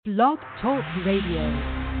Blog Talk Radio.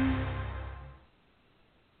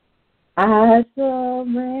 I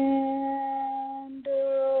surrender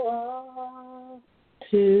all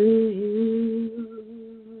to you.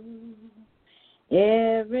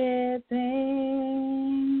 Everything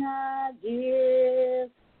I give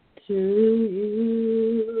to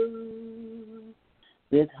you.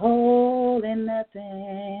 Withholding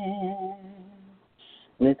nothing.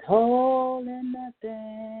 Withholding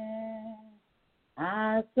nothing.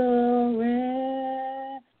 I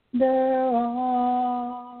surrender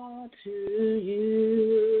all to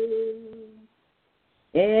you.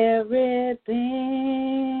 Everything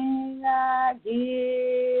I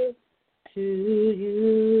give to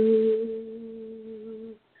you.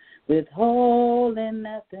 Withholding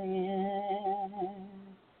nothing.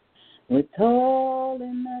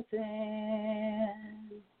 Withholding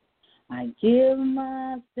nothing. I give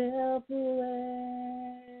myself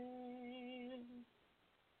away.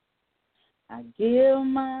 I give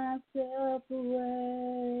myself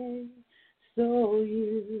away so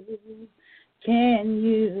you can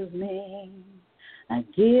use me. I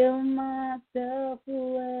give myself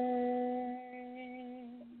away.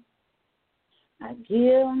 I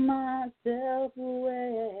give myself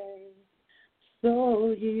away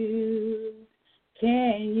so you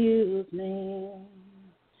can use me.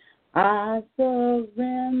 I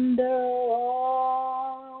surrender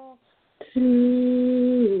all to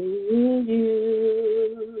you.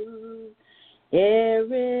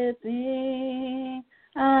 Everything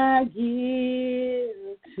I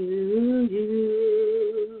give to you.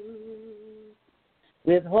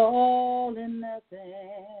 Withholding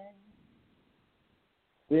nothing.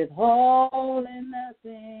 Withholding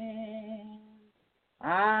nothing.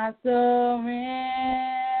 I surrender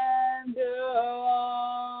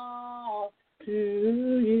all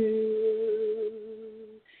to you.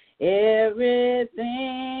 Everything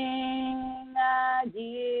I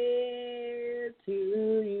give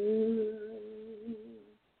to you.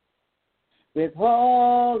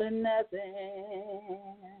 Withholding nothing.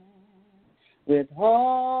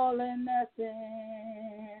 Withholding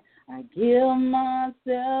nothing. I give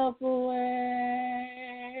myself away.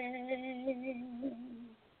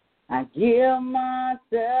 I give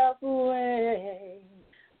myself away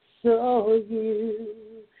so you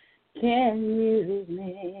can use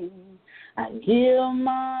me. I give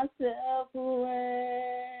myself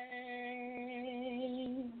away.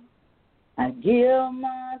 I give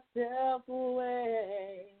myself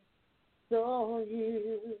away so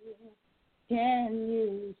you can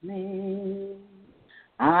use me.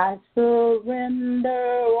 I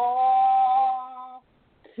surrender all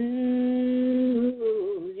to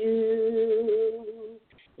you.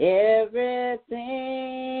 Everything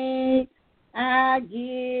I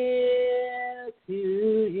give to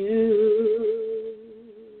you.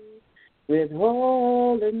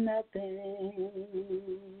 Withholding nothing.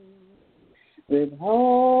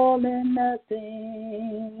 Withholding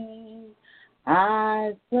nothing.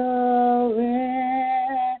 I surrender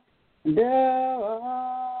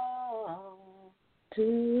all to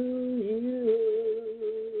you.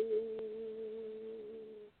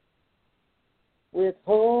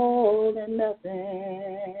 Withholding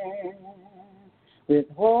nothing.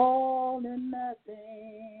 Withholding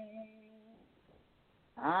nothing.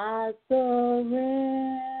 I surrender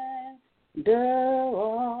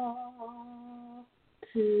all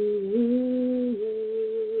to you.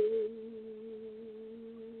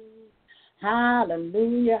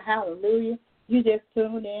 Hallelujah, hallelujah. You just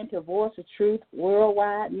tuned in to Voice of Truth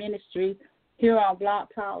Worldwide Ministry here on Blog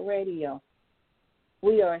Talk Radio.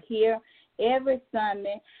 We are here every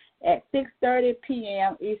Sunday at 6:30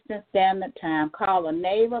 p.m. Eastern Standard Time. Call a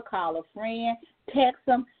neighbor, call a friend, text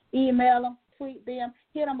them, email them, tweet them,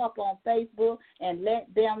 hit them up on Facebook, and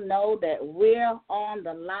let them know that we're on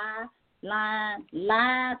the line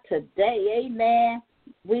live today. Amen.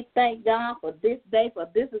 We thank God for this day, for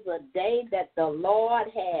this is a day that the Lord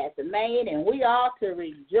has made, and we ought to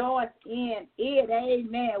rejoice in it.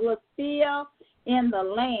 Amen. We're still in the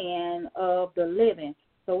land of the living,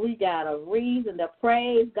 so we got a reason to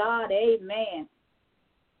praise God. Amen.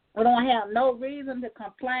 We don't have no reason to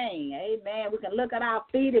complain. Amen. We can look at our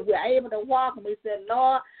feet if we're able to walk, and we say,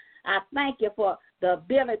 Lord, I thank you for the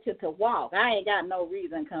ability to walk. I ain't got no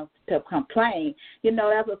reason to complain. You know,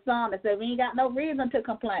 there's a song that says we ain't got no reason to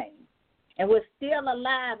complain. And we're still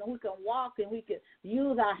alive, and we can walk, and we can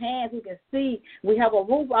use our hands. We can see. We have a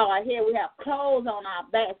roof over our head. We have clothes on our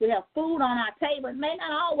backs. We have food on our table. It may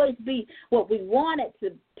not always be what we wanted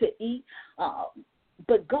to eat,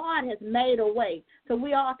 but God has made a way. So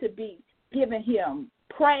we ought to be giving him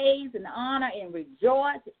praise and honor and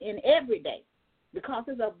rejoice in every day. because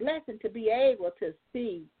it's a blessing to be able to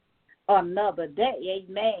see another day.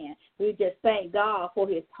 Amen. We just thank God for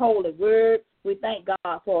his holy word. We thank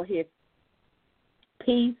God for his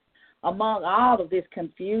peace among all of this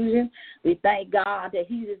confusion. We thank God that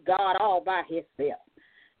he is God all by himself.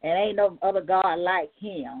 And ain't no other God like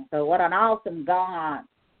him. So what an awesome God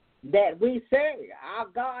that we serve. Our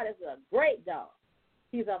God is a great God.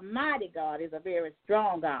 He's a mighty God. He's a very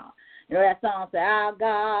strong God. You know that song says, our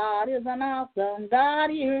God is an awesome God.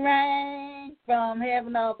 He reigns from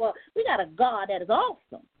heaven above. We got a God that is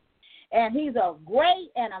awesome. And he's a great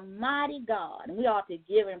and a mighty God. And we ought to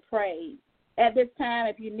give him praise. At this time,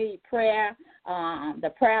 if you need prayer, the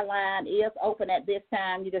prayer line is open at this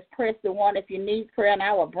time. You just press the one if you need prayer, and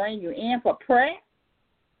I will bring you in for prayer.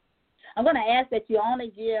 I'm going to ask that you only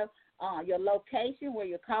give your location where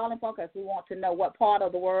you're calling from, because we want to know what part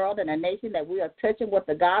of the world and the nation that we are touching with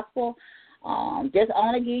the gospel. Just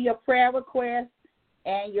only give your prayer request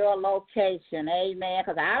and your location. Amen.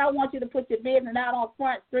 Because I don't want you to put your business out on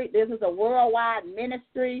Front Street. This is a worldwide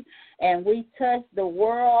ministry, and we touch the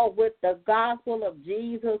world with the gospel of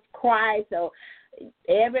Jesus Christ. So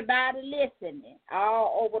everybody listening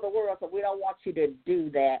all over the world, so we don't want you to do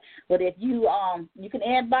that. But if you can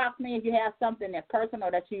inbox me if you have something that's personal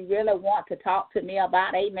that you really want to talk to me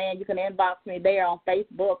about. Amen. You can inbox me there on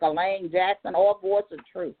Facebook, Elaine Jackson, or Voice of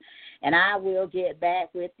Truth, and I will get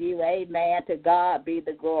back with you. Amen. To God be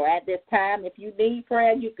the glory. At this time, if you need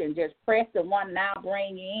prayer, you can just press the one and I'll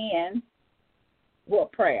bring you in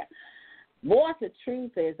with prayer. Voice of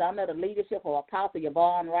Truth is under the leadership of Apostle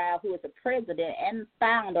Yvonne Ryle, who is the president and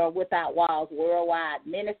founder of Without Walls Worldwide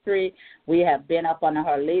Ministry. We have been up under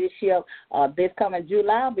her leadership. This coming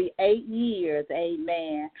July will be 8 years.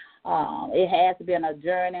 Amen. It has been a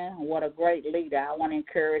journey. What a great leader. I want to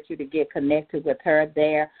encourage you to get connected with her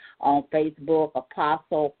there on Facebook,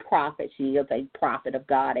 Apostle Prophet. She is a prophet of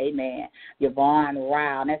God. Amen. Yvonne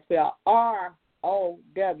Ryle. And that's spelled ROWELL.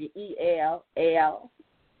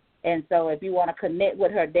 And so if you want to connect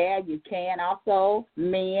with her there, you can. Also,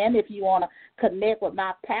 men, if you want to connect with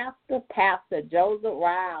my pastor, Pastor Joseph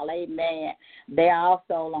Ryle, amen. They're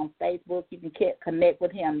also on Facebook. You can connect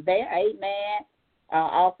with him there, amen.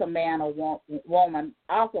 Also man or woman,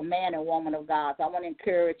 also man and woman of God. So I want to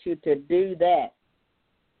encourage you to do that.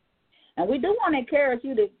 And we do want to encourage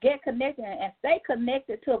you to get connected and stay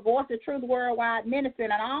connected to Voice of Truth Worldwide Ministry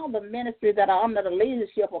and all the ministries that are under the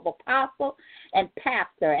leadership of Apostle and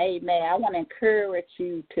Pastor. Amen. I want to encourage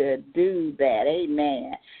you to do that.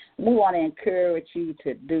 Amen. We want to encourage you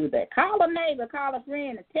to do that. Call a neighbor, call a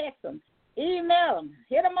friend, and text them. Email them.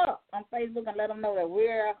 Hit them up on Facebook and let them know that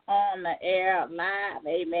we're on the air live.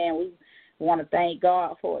 Amen. We want to thank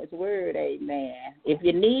God for his word. Amen. If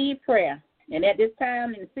you need prayer, and at this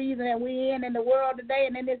time in the season that we're in the world today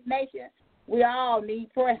and in this nation, we all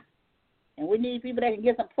need prayer. And we need people that can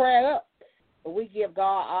get some prayer up. But we give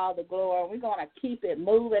God all the glory. We're going to keep it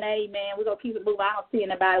moving, amen. We're going to keep it moving. I don't see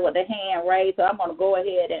anybody with their hand raised, so I'm going to go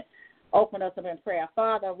ahead and open us up in prayer.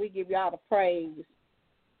 Father, we give you all the praise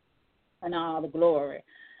and all the glory.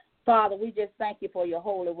 Father, we just thank you for your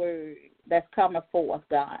holy word that's coming forth,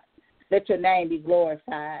 God. Let your name be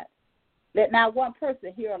glorified. Let not one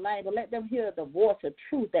person hear a language, but let them hear the voice of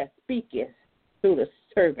truth that speaketh through the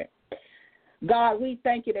servant. God, we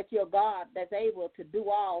thank you that you're God that's able to do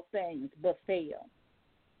all things but fail.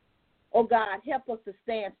 Oh, God, help us to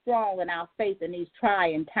stand strong in our faith in these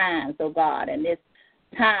trying times, oh, God, in this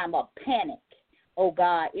time of panic, oh,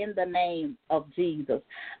 God, in the name of Jesus.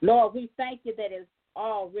 Lord, we thank you that it's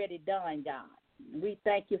already done, God. We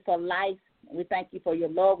thank you for life. We thank you for your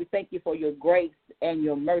love. We thank you for your grace and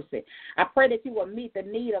your mercy. I pray that you will meet the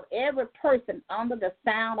need of every person under the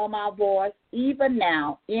sound of my voice, even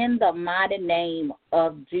now, in the mighty name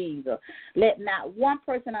of Jesus. Let not one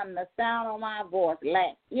person under the sound of my voice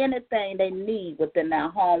lack anything they need within their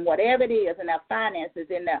home, whatever it is, in their finances,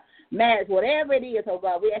 in their marriage, whatever it is, oh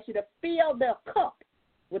God. We ask you to fill their cup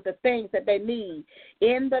with the things that they need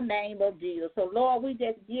in the name of Jesus. So, Lord, we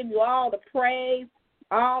just give you all the praise,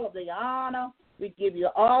 all of the honor. We give you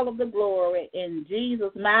all of the glory in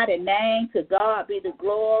Jesus' mighty name. To God be the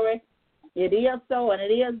glory. It is so and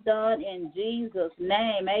it is done in Jesus'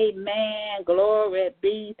 name. Amen. Glory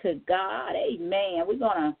be to God. Amen. We're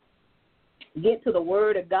going to get to the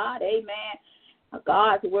word of God. Amen.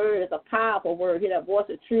 God's word is a powerful word. Hear that voice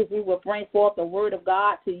of truth. We will bring forth the word of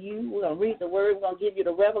God to you. We're going to read the word. We're going to give you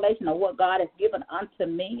the revelation of what God has given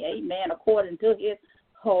unto me. Amen. According to his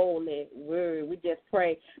holy word. We just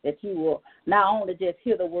pray that you will not only just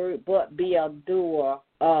hear the word, but be a doer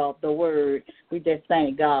of the word. We just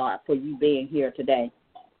thank God for you being here today.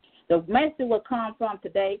 The message will come from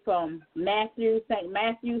today from St.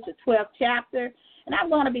 Matthew, the 12th chapter. And I'm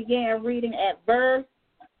going to begin reading at verse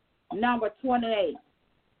number 28.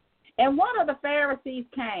 And one of the Pharisees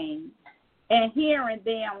came, and hearing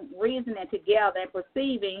them reasoning together and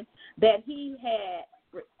perceiving that he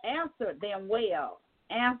had answered them well,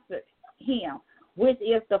 answered him, which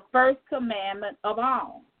is the first commandment of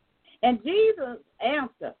all. And Jesus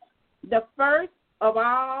answered, the first of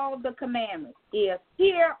all the commandments is,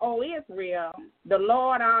 Hear, O Israel, the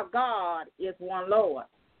Lord our God is one Lord.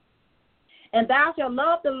 And thou shalt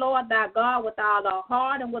love the Lord thy God with all thy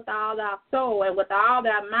heart and with all thy soul and with all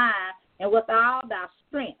thy mind and with all thy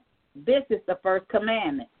strength. This is the first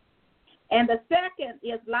commandment. And the second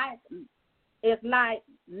is like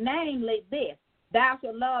namely this, thou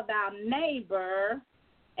shalt love thy neighbor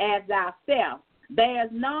as thyself. There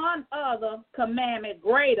is none other commandment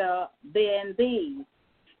greater than these.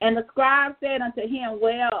 And the scribe said unto him,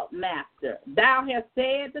 Well, master, thou hast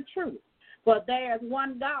said the truth, for there is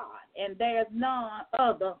one God, and there is none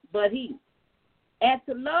other but he. And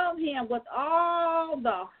to love him with all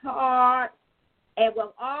the heart, and with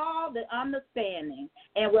all the understanding,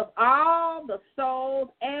 and with all the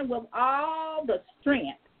soul, and with all the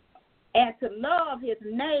strength, and to love his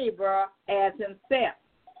neighbor as himself,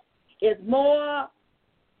 is more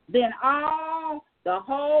than all the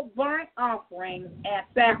whole burnt offerings and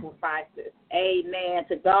sacrifices. Amen.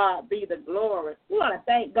 To God be the glory. We want to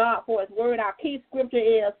thank God for his word. Our key scripture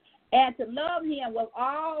is, and to love him with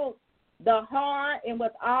all the heart and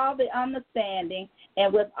with all the understanding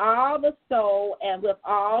and with all the soul and with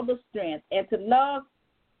all the strength, and to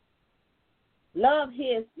love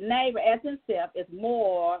his neighbor as himself is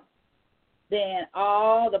more than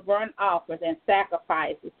all the burnt offerings and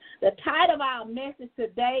sacrifices. The title of our message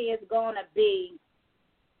today is going to be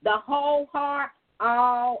The Whole Heart,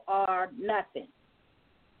 All or Nothing.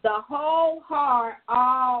 The Whole Heart,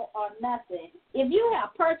 All or Nothing. If you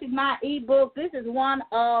have purchased my ebook, this is one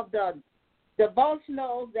of the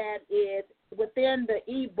devotionals that is within the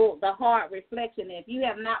ebook, The Heart Reflection. If you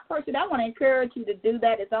have not purchased it, I want to encourage you to do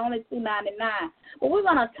that. It's only $2.99. But we're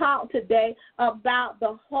going to talk today about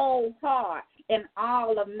the whole heart and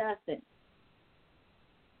all of nothing.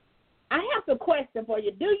 I have a question for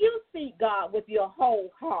you. Do you seek God with your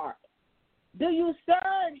whole heart? Do you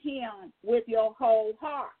serve him with your whole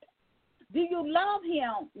heart? Do you love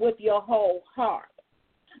him with your whole heart?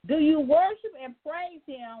 Do you worship and praise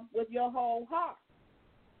him with your whole heart?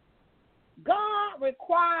 God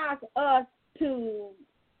requires us to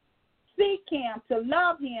seek him, to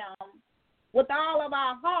love him with all of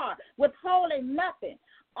our heart, withholding nothing.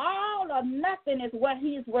 All or nothing is what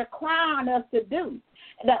he's requiring us to do.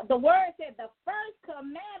 The word said the first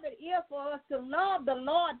commandment is for us to love the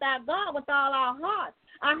Lord thy God with all our hearts.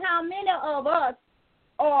 How many of us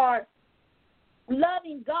are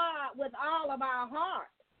loving God with all of our hearts?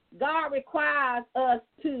 God requires us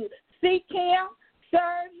to seek him,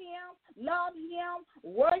 serve him, love him,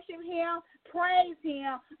 worship him, praise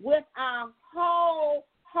him with our whole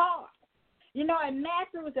heart. You know, in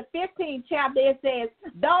Matthew, the 15th chapter, it says,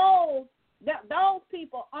 those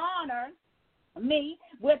people honor me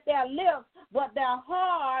with their lips, but their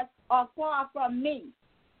hearts are far from me.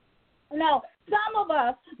 Now, some of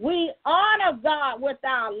us, we honor God with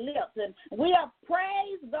our lips, and we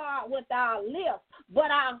praise God with our lips,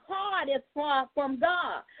 but our heart is far from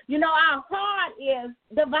God. You know, our heart is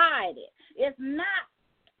divided. It's not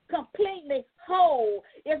completely whole.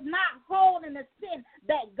 It's not whole in the sense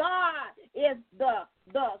that God is the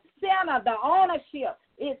center, the ownership.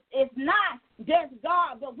 It's not just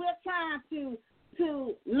God, but we're trying to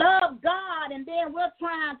love God, and then we're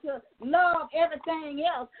trying to love everything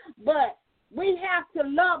else. But we have to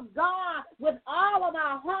love God with all of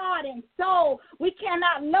our heart and soul. We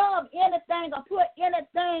cannot love anything or put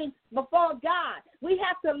anything before God. We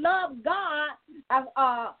have to love God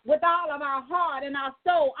with all of our heart and our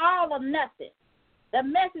soul, all or nothing. The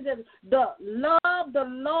message is love the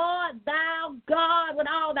Lord thou God with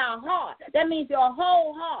all thy heart. That means your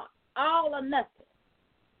whole heart, all or nothing.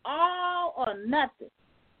 All or nothing.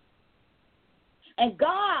 And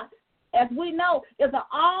God, as we know, is an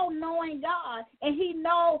all-knowing God, and he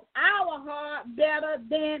knows our heart better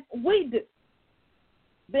than we do.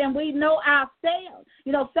 than we know ourselves.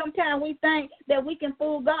 You know, sometimes we think that we can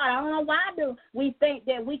fool God. I don't know why do we think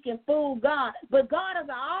that we can fool God, but God is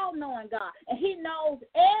an all-knowing God, and he knows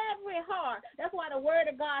every heart. That's why the word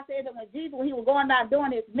of God says that when Jesus, when he was going out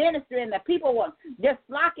doing his ministry, and the people were just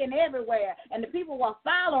flocking everywhere, and the people were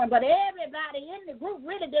following, but everybody in the group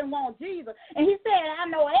really didn't want Jesus. And he said, I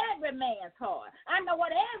know every man's heart. I know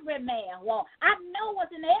what every man wants. I know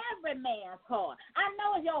what's in every man's heart. I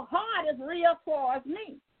know if your heart is real towards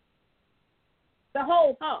me. The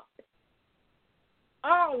whole heart.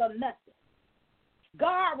 All or nothing.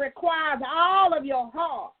 God requires all of your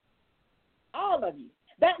heart. All of you.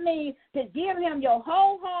 That means to give him your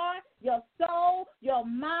whole heart, your soul, your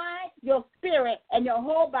mind, your spirit, and your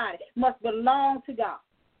whole body must belong to God.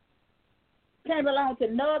 Can't belong to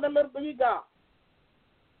another little bitty God.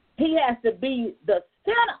 He has to be the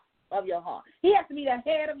center of your heart. He has to be the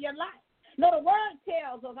head of your life. No, the word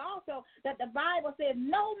tells us also that the Bible says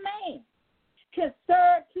no man can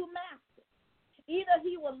serve two masters. Either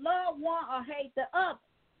he will love one or hate the other.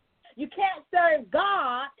 You can't serve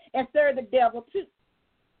God and serve the devil too.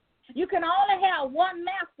 You can only have one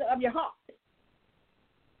master of your heart.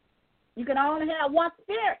 You can only have one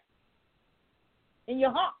spirit in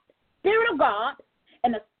your heart. Spirit of God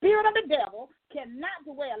and the spirit of the devil cannot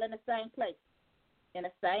dwell in the same place. In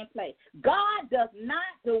the same place. God does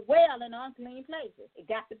not dwell in unclean places. It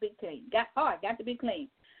got to be clean. Got to be clean.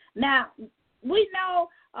 Now, we know,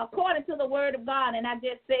 according to the word of God, and I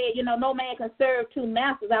just said, you know, no man can serve two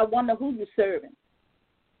masters. I wonder who you're serving.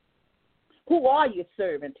 Who are you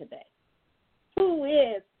serving today? Who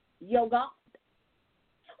is your God?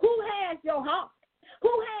 Who has your heart?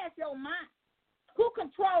 Who has your mind? Who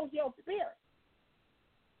controls your spirit?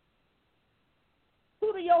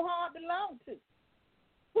 Who do your heart belong to?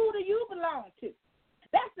 Who do you belong to?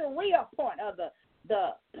 That's the real point of the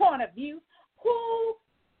point of view. Who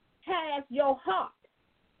has your heart?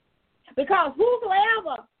 Because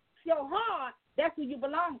whosoever your heart, that's who you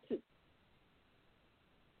belong to.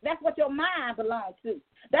 That's what your mind belongs to.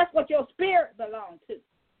 That's what your spirit belongs to.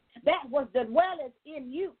 That's what dwelleth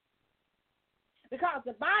in you. Because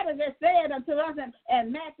the Bible just said unto us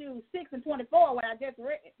in Matthew 6:24, when I just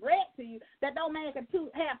read to you, that no man can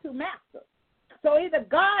have two masters. So either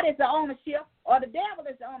God is the ownership or the devil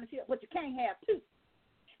is the ownership, but you can't have two.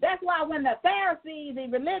 That's why when the Pharisees, the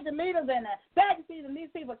religious leaders, and the Sadducees and these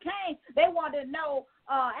people came, they wanted to know,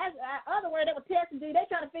 other words, they were testing you. They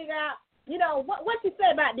trying to figure out, you know, what you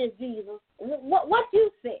say about this Jesus. What you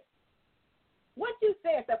say. What you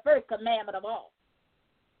say is the first commandment of all.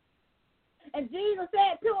 And Jesus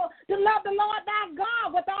said to him, to love the Lord thy God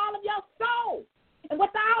with all of your soul and with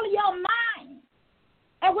all of your mind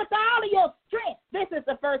and with all of your strength. This is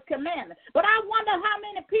the first commandment. But I wonder how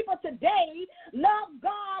many people today love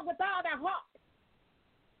God with all their heart.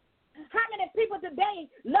 How many people today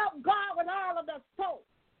love God with all of their soul?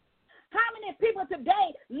 How many people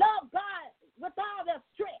today love God with all their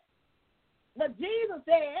strength? But Jesus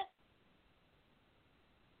said,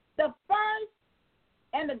 the first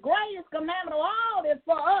and the greatest commandment of all is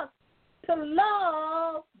for us to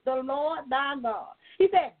love the Lord thy God. He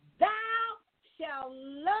said, thou shalt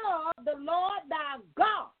love the Lord thy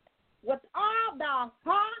God with all thy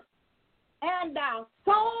heart and thy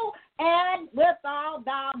soul and with all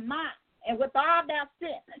thy mind and with all thy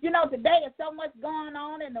strength. You know, today there's so much going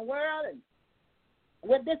on in the world, and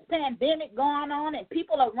with this pandemic going on, and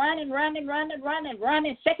people are running,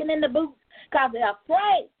 shaking in the boots because they're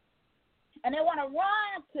afraid. And they want to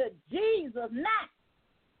run to Jesus now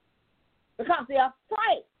because they're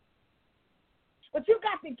afraid. But you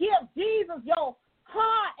got to give Jesus your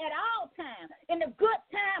heart at all times, in the good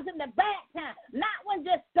times, in the bad times, not when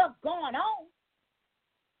just stuff going on.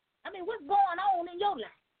 I mean, what's going on in your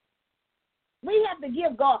life? We have to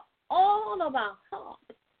give God all of our heart.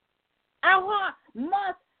 Our heart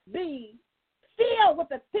must be filled with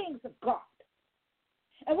the things of God.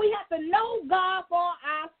 And we have to know God for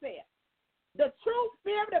ourselves. The true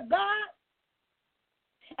spirit of God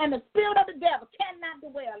and the spirit of the devil cannot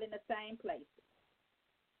dwell in the same place.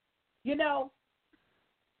 You know,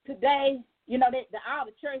 today, you know, all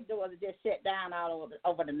the church doors are just shut down all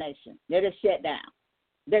over the nation. They're just shut down.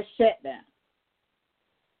 They're shut down.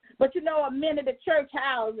 But you know, many of the church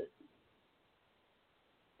houses,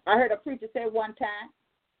 I heard a preacher say one time,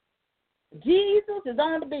 Jesus is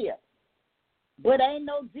on the bill, but ain't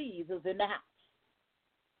no Jesus in the house.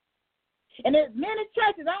 And there's many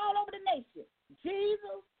churches all over the nation.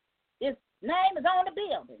 Jesus, his name is on the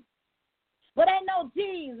building, but ain't no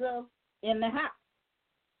Jesus in the house.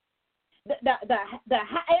 In the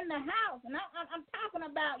house, and I'm talking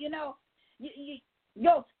about, you know,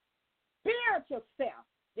 your spiritual self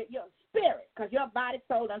your spirit, because your body,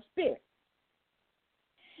 soul, and spirit.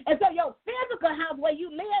 And so your physical house where you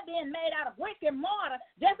live in made out of brick and mortar,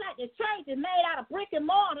 just like the church is made out of brick and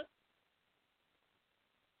mortar.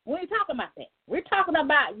 We ain't talking about that. We're talking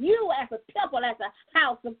about you as a temple, as a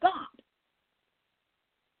house of God.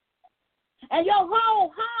 And your whole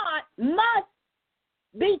heart must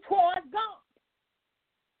be towards God.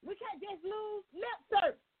 We can't just lose lip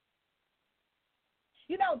service.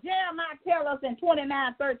 You know, Jeremiah tells us in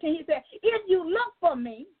 29:13, he said, if you look for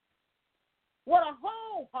me with a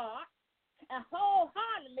whole heart and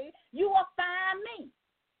wholeheartedly, you will find me.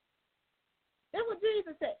 That's what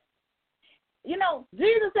Jesus said. You know,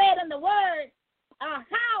 Jesus said in the word, a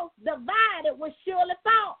house divided will surely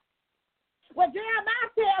fall. Well,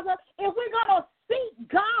 Jeremiah tells us if we're going to seek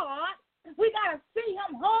God, we got to see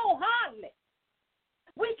him wholeheartedly.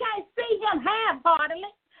 We can't see him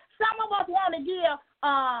half-heartedly. Some of us want to give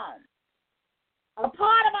a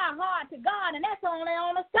part of our heart to God, and that's only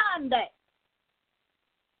on a Sunday.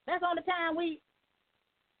 That's the only time we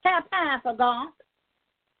have time for God.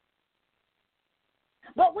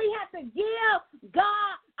 But we have to give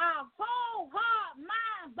God our whole heart,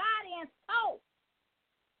 mind, body, and soul.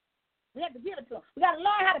 We have to give it to him. We got to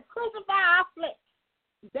learn how to crucify our flesh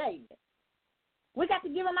daily. We got to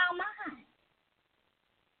give him our mind,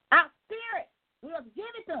 our spirit. We must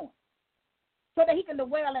give it to him so that he can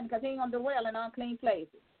dwell in, because he ain't going to dwell in unclean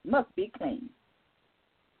places. Must be clean.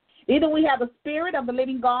 Either we have the spirit of the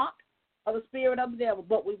living God or the spirit of the devil,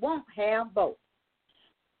 but we won't have both.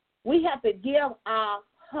 We have to give our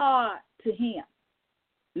heart to him,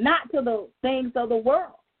 not to the things of the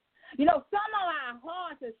world. You know, some of our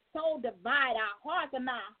hearts is so divided. Our hearts are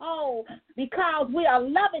not whole because we are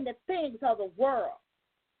loving the things of the world.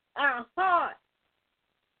 Our heart,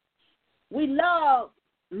 we love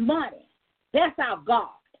money. That's our God.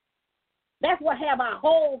 That's what have our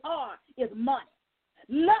whole heart is money.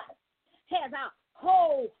 Lust has our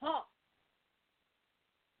whole heart.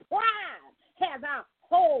 Pride has our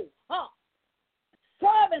whole heart.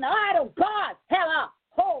 Serving idol gods have our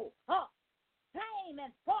whole heart. Fame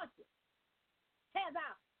and fortune has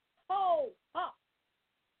our whole heart.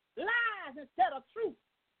 Lies instead of truth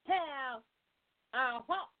have our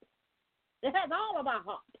heart. It has all of our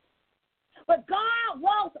heart. But God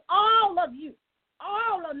wants all of you,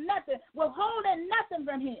 all or nothing, withholding nothing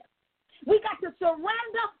from him. We got to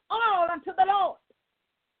surrender all unto the Lord.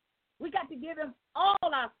 We got to give him all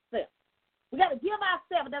ourselves. We got to give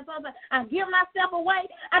ourselves. That's what I give myself away.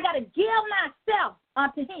 I got to give myself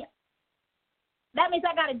unto him. That means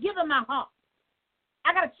I got to give him my heart.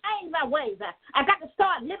 I got to change my ways. I got to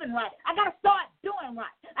start living right. I got to start doing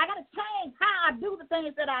right. I got to change how I do the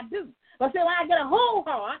things that I do. But see, when I get a whole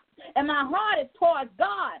heart and my heart is towards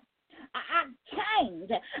God, I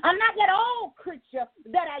change. I'm not that old creature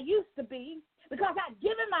that I used to be because I've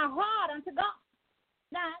given my heart unto God.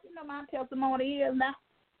 Now, you know my testimony is now.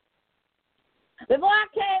 Before I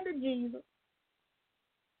came to Jesus,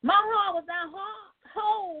 my heart was not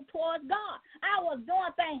whole towards God. I was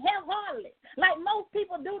doing things half-heartedly, like most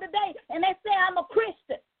people do today, and they say I'm a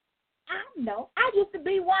Christian. I know. I used to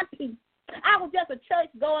be one piece. I was just a church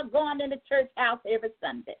goer going in the church house every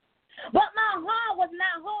Sunday. But my heart was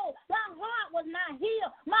not whole. My heart was not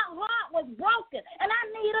healed. My heart was broken, and I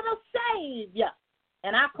needed a Savior.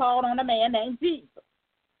 And I called on a man named Jesus.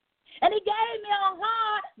 And he gave me a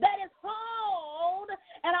heart that is whole,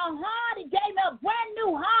 and a heart, he gave me a brand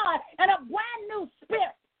new heart and a brand new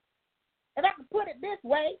spirit. If I could put it this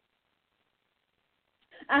way,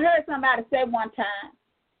 I heard somebody say one time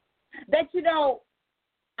that, you know,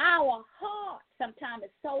 our heart sometimes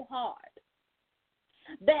is so hard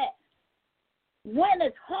that when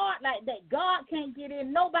it's hard like that, God can't get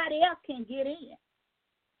in, nobody else can get in.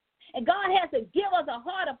 And God has to give us a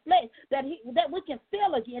heart of flesh that we can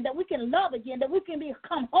feel again, that we can love again, that we can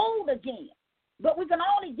become whole again. But we can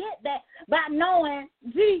only get that by knowing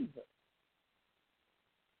Jesus.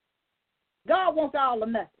 God wants all or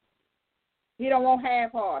nothing. He don't want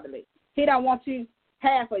half-heartedly. He don't want you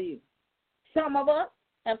half of you. Some of us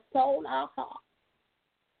have sold our heart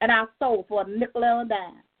and our soul for a nickel and a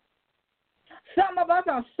dime. Some of us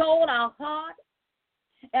have sold our heart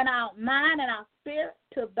and our mind and our spirit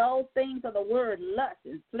to those things of the word, lust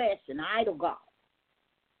and flesh and idol gods.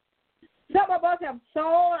 Some of us have sold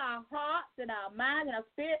our hearts and our minds and our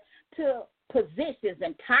spirit to positions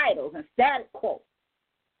and titles and status quo.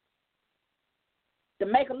 To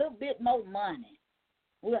make a little bit more money,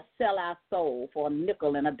 we'll sell our soul for a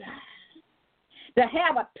nickel and a dime. To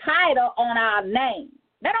have a title on our name,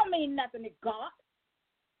 that don't mean nothing to God.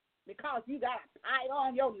 because you got a title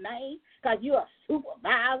on your name, because you're a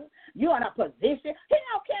supervisor, you're in a position. He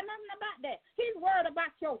don't care nothing about that. He's worried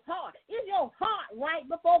about your heart. Is your heart right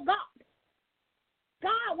before God?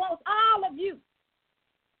 God wants all of you,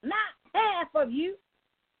 not half of you.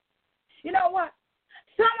 You know what?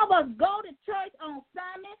 Some of us go to church on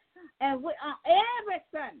Sunday, and we on every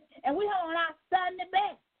Sunday, and we on our Sunday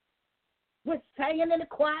best. We're singing in the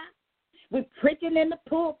choir. We're preaching in the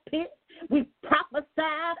pulpit. We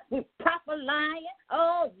prophesied. We prophesying.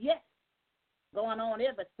 Oh, yes. Going on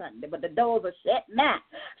every Sunday, but the doors are shut now.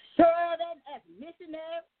 Serving as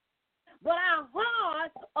missionaries, but our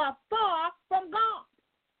hearts are far from God.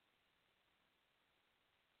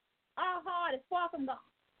 Our heart is far from God.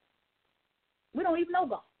 We don't even know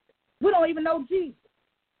God. We don't even know Jesus.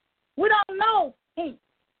 We don't know Him.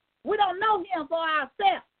 We don't know Him for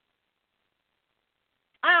ourselves.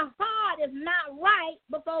 Our heart is not right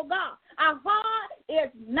before God. Our heart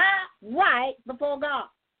is not right before God.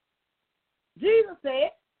 Jesus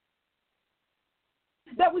said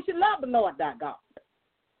that we should love the Lord thy God.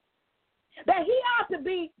 That He ought to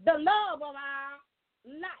be the love of our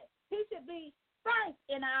life. He should be first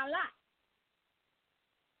in our life.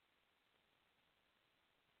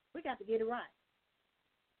 We got to get it right.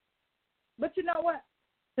 But you know what?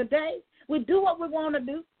 Today, we do what we want to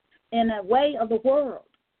do in a way of the world.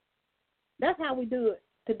 That's how we do it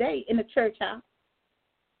today in the church house.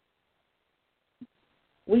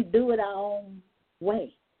 We do it our own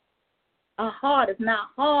way. Our heart is not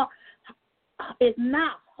hard. It's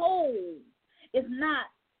not whole. It's not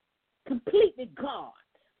completely God.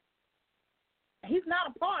 He's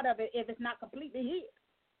not a part of it if it's not completely His.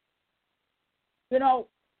 You know,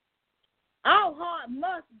 our heart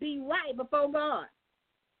must be right before God.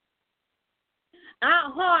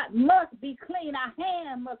 Our heart must be clean. Our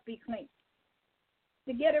hand must be clean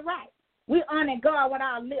to get it right. We honor God with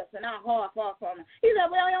our lips and our heart far from Him. He said,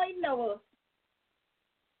 well, you don't even know us.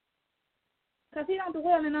 Because He don't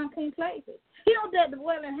dwell in unclean places. He don't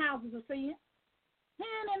dwell in houses of sin. He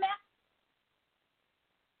ain't in that.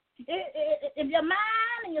 If your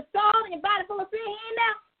mind and your soul and your body full of sin, He ain't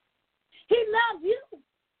there. He loves you,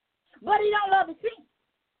 but He don't love the sin.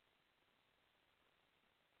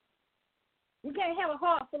 We can't have a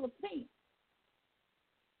heart full of sin.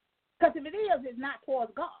 Because if it is, it's not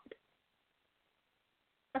towards God.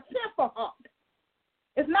 A sinful heart.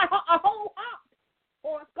 It's not a whole heart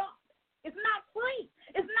towards God. It's not free.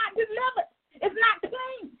 It's not delivered. It's not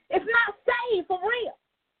clean. It's not saved for real.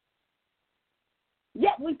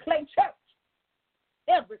 Yet we play church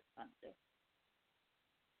every Sunday.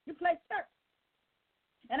 You play church.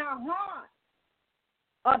 And our hearts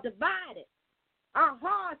are divided. Our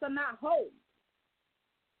hearts are not whole.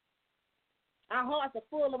 Our hearts are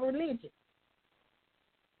full of religion.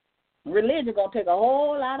 Religion going to take a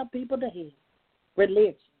whole lot of people to hell.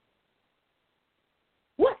 Religion.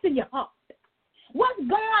 What's in your heart? What's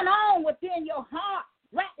going on within your heart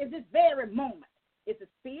right at this very moment? Is it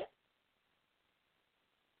fear?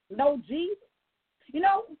 No Jesus? You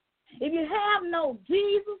know, if you have no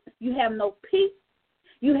Jesus, you have no peace,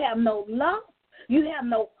 you have no love, you have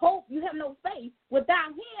no hope, you have no faith. Without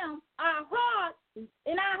Him, our heart is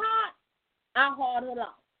lost.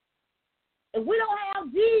 If we don't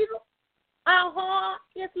have Jesus, our heart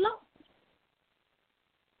is lost.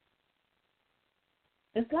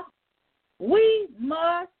 It's lost. We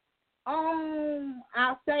must own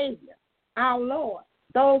our Savior, our Lord,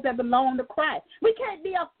 those that belong to Christ. We can't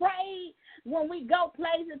be afraid when we go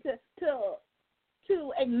places to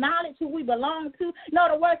acknowledge who we belong to. In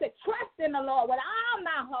other words, to trust in the Lord with all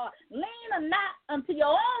my heart. Lean not unto your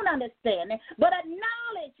own understanding, but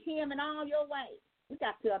acknowledge Him in all your ways. We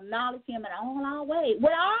got to acknowledge Him in all our ways.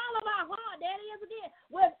 With all of our heart, that is again.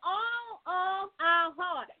 With all of our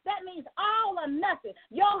heart. That means all or nothing.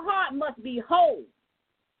 Your heart must be whole.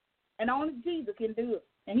 And only Jesus can do it.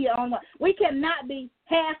 And He only one. We cannot be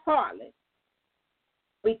half-hearted.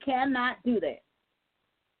 We cannot do that.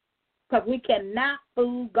 Because we cannot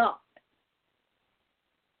fool God.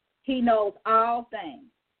 He knows all things.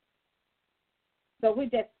 So we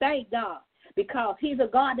just thank God. Because He's a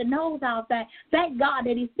God that knows all things. Thank God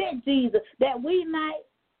that He sent Jesus that we might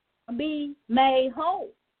be made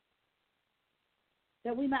whole.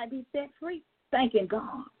 That we might be set free. Thanking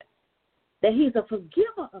God that He's a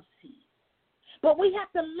forgiver of sin. But we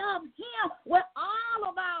have to love Him with all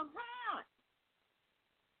of our heart.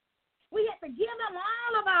 We have to give Him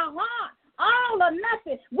all of our heart. All or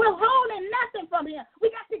nothing. We're holding nothing from Him.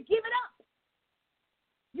 We got to give it up.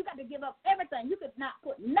 You got to give up everything. You could not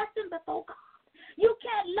put nothing before God. You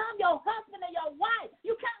can't love your husband and your wife.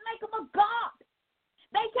 You can't make them a God.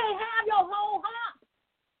 They can't have your whole heart.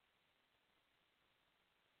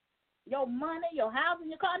 money, your house, and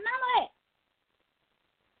your car. None of that.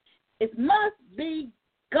 It must be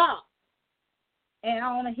God and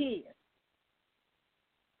on His.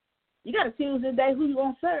 You got to choose this day who you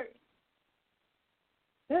want to serve.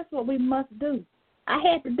 That's what we must do. I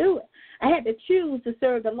had to do it. I had to choose to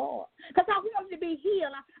serve the Lord because I wanted to be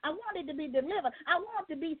healed. I wanted to be delivered. I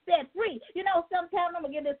wanted to be set free. You know, sometimes I'm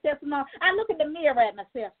going to get this testimony. I look in the mirror at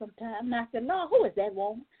myself sometimes, and I say, Lord, who is that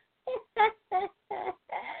woman? Who is that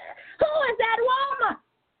woman?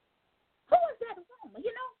 Who is that woman?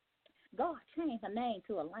 You know, God changed her name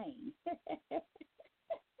to Elaine.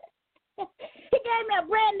 He gave me a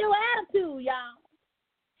brand new attitude, y'all.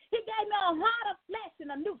 He gave me a heart of flesh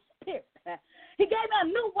and a new spirit. He gave me a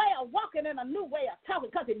new way of walking and a new way of talking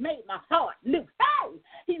because he made my heart new. Hey,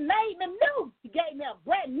 he made me new. He gave me a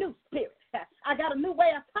brand new spirit. I got a new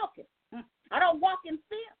way of talking. I don't walk in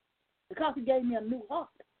fear because he gave me a new heart.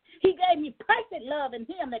 He gave me perfect love in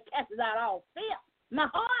him that casts out all fear. My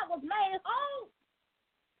heart was made whole.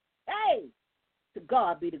 Hey, to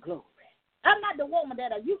God be the glory. I'm not the woman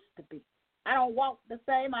that I used to be. I don't walk the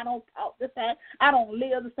same. I don't talk the same. I don't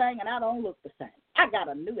live the same, and I don't look the same. I got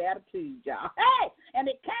a new attitude, y'all. Hey, and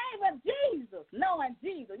it came with Jesus, knowing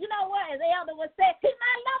Jesus. You know what? As the elder would say, he's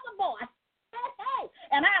my lover boy. Hey,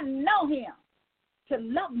 and I know him to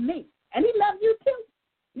love me, and he loves you too.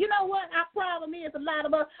 You know what? Our problem is a lot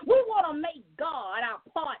of us, we want to make God our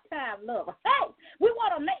part-time lover. Hey, we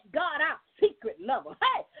want to make God our secret lover.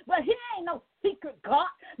 Hey, but he ain't no secret God.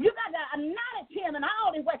 You got to acknowledge him in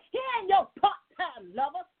all these ways. He ain't your part-time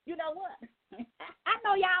lover. You know what? I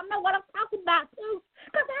know y'all know what I'm talking about, too,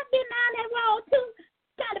 because I've been down that road, too,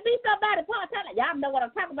 trying to be somebody part-time. Y'all know what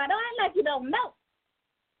I'm talking about. Don't act like you don't know.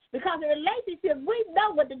 Because in relationships, we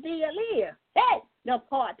know what the deal is. Hey, your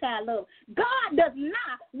part-time love. God does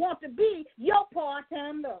not want to be your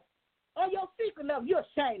part-time love or your secret love. You're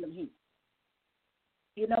ashamed of him.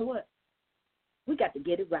 You know what? We got to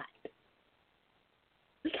get it right.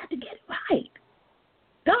 We got to get it right.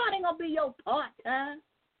 God ain't going to be your part-time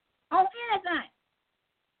on anything.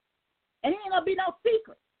 And he ain't going to be no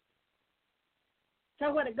secret.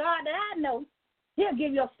 So what the God that I know, he'll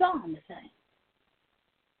give you a song to sing.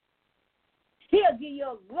 He'll give you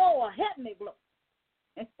a glow, a heavenly glow.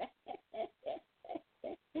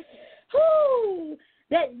 Whoo!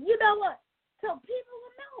 That, you know what? So people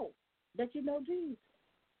will know that you know Jesus.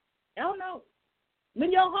 They don't know.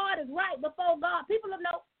 When your heart is right before God, people will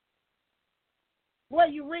know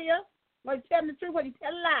whether you real, whether you telling the truth, whether you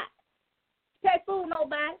tell a lie. Can't fool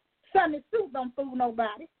nobody. Sunday suit don't fool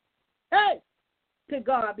nobody. Hey, to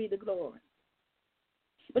God be the glory.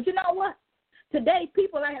 But you know what? Today,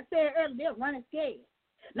 people, like I said earlier, they're running scared.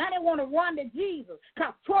 Now they want to run to Jesus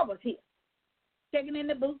because trouble's here. Checking in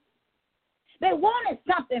the booth. They wanted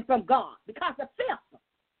something from God because of fear.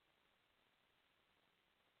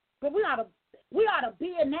 But we ought to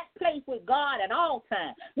be in that place with God at all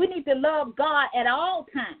times. We need to love God at all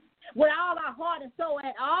times, with all our heart and soul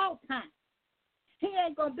at all times. He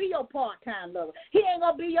ain't going to be your part-time lover. He ain't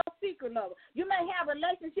going to be your secret lover. You may have a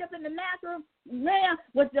relationship in the natural realm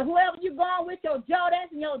with whoever you're going with, your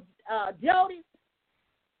Jodas and your Jodis.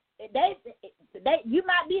 You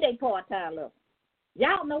might be their part-time lover.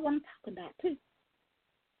 Y'all know what I'm talking about, too.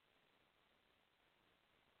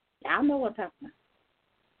 Y'all know what I'm talking about.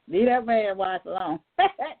 Leave that man wife alone.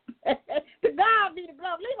 To God be the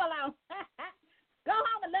glory. Leave alone. Go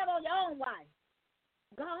home and live on your own wife.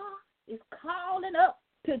 God is calling up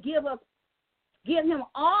to give him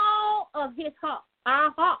all of his heart,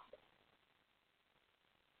 our heart.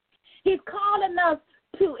 He's calling us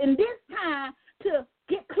to, in this time, to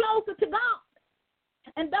get closer to God.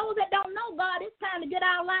 And those that don't know God, it's time to get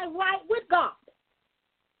our life right with God.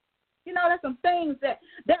 You know, there's some things that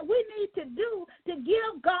we need to do to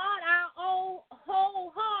give God our whole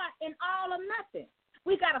heart and all or nothing.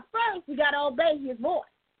 We got to obey his voice.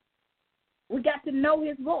 We got to know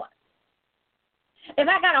his voice. If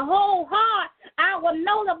I got a whole heart, I will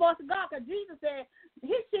know the voice of God, because Jesus said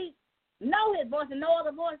his sheep know his voice, and no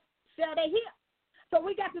other voice shall they hear. So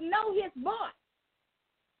we got to know his voice.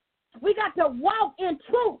 We got to walk in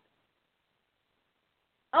truth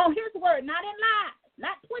on his word, not in lies,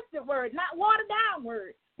 not twisted word, not watered down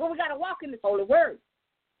word, but we got to walk in this holy word.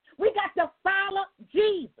 We got to follow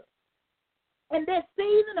Jesus. In this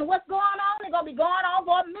season and what's going on, it's going to be going on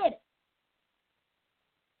for a minute.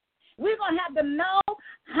 We're going to have to know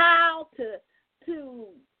how to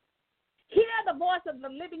hear the voice of the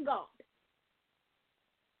living God.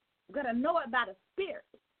 We're going to know it by the Spirit.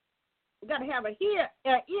 We've got to have an ear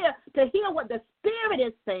to hear what the Spirit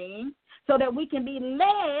is saying so that we can be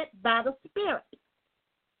led by the Spirit.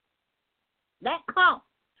 That comes.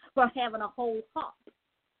 for having a whole heart.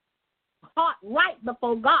 Heart right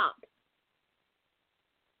before God.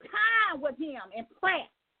 Time with him in prayer.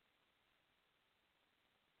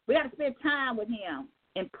 We got to spend time with him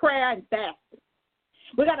in prayer and fasting.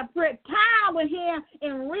 We got to spend time with him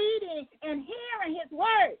in reading and hearing his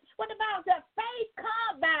word. What the Bible says, faith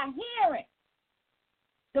comes by hearing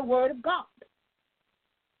the word of God.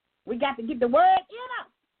 We got to get the word in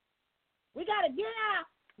us. We got to get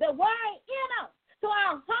the word in us so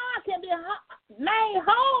our heart can be made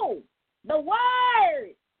whole. The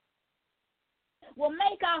word will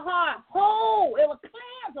make our heart whole. It will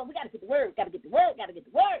cleanse us. We got to get the word. Got to get the word. Got to get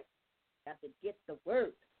the word. Got to get the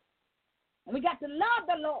word. And we got to love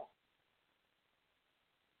the Lord.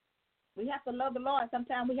 We have to love the Lord.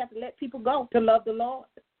 Sometimes we have to let people go to love the Lord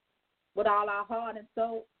with all our heart and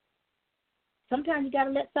soul. Sometimes you got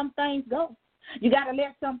to let some things go. You got to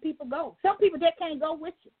let some people go. Some people that can't go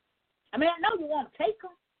with you. I mean, I know you want to take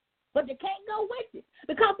them, but they can't go with you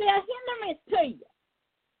because they're a hindrance to you.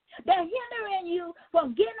 They're hindering you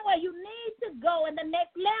from getting where you need to go in the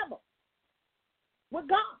next level with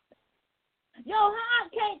God. Your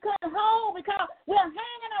heart can't come home because we're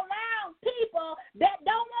hanging around people that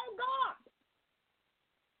don't want God.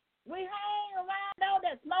 We hang around those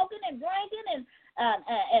that smoking and drinking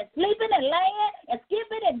and sleeping and laying and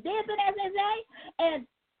skipping and dipping, as they say, and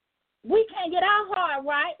we can't get our heart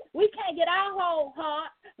right. We can't get our whole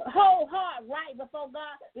heart right before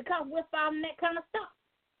God because we're following that kind of stuff.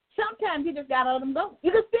 Sometimes you just got to let them go.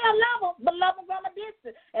 You can still love them, but love them from a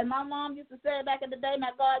distance. And my mom used to say back in the day,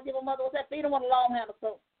 my God, give a mother was that feed them with a long handle.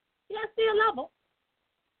 So you got to still love them.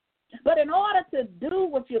 But in order to do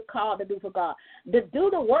what you're called to do for God, to do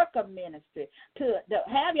the work of ministry, to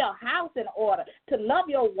have your house in order, to love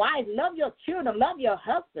your wife, love your children, love your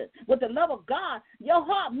husband with the love of God, your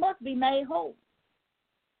heart must be made whole.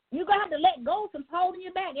 You're going to have to let go of some holding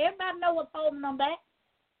you back. Everybody knows what's holding them back.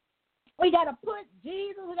 We got to put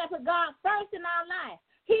Jesus, we got to put God first in our life.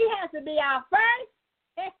 He has to be our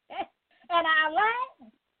first and our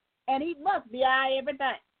last, and he must be our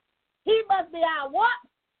everything. He must be our what?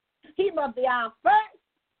 He must be our first.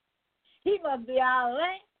 He must be our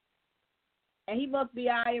last, and he must be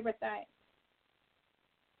our everything.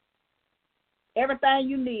 Everything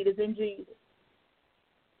you need is in Jesus.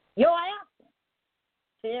 Your answer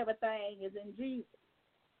to everything is in Jesus.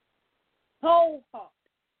 Whole heart.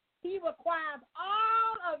 He requires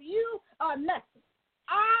all of you or nothing.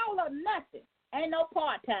 All or nothing. Ain't no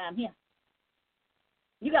part-time here.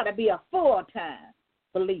 You got to be a full-time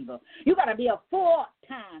believer. You got to be a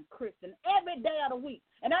full-time Christian every day of the week.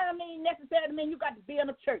 And that don't mean necessarily mean you got to be in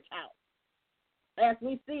a church house. As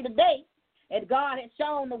we see today, and God has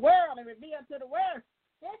shown the world and revealed to the world,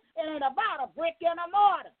 it ain't about a brick and a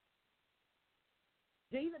mortar.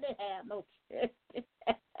 Jesus didn't have no church.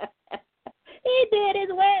 He did his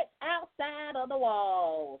work outside of the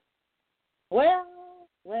walls. Well.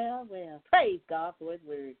 Praise God for his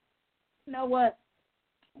word. You know what?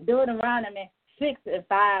 Deuteronomy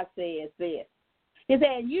 6:5 says this. He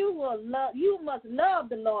said, you must love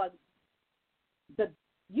the Lord.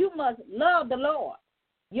 You must love the Lord,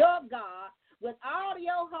 your God, with all of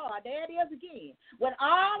your heart. There it is again. With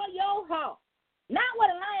all of your heart. Not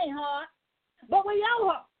with a lame heart, but with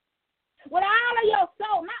your heart. With all of your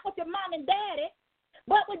soul, not with your mom and daddy,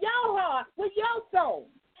 but with your heart, with your soul,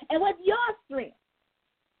 and with your strength.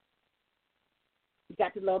 You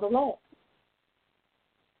got to love the Lord.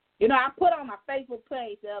 You know, I put on my Facebook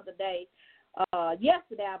page the other day,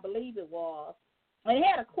 yesterday I believe it was, and it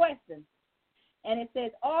had a question, and it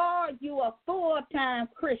says, are you a full-time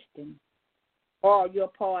Christian or are you a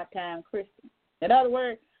part-time Christian? In other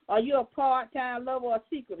words, are you a part-time lover or a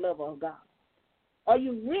secret lover of God? Are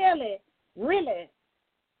you really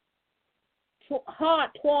hard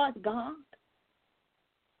towards God?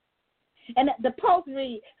 And the post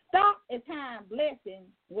reads, stop and time blessing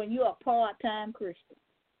when you're a part-time Christian.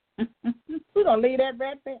 We're going to leave that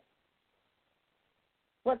right there.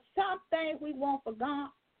 But some things we want for God,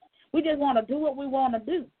 we just want to do what we want to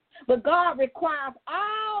do. But God requires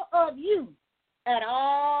all of you at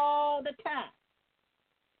all the time.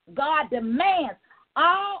 God demands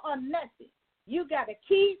all or nothing. You got to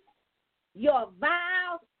keep your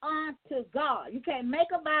vows unto God. You can't make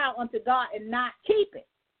a vow unto God and not keep it.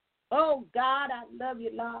 Oh, God, I love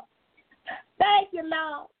you, Lord. Thank you,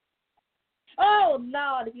 Lord. Oh,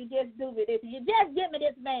 Lord, if you just do me this, if you just give me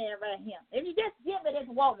this man right here, if you just give me this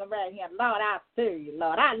woman right here, Lord, I'll serve you,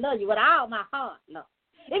 Lord. I love you with all my heart, Lord.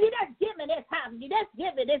 If you just give me this house, if you just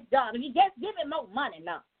give me this job, if you just give me more money,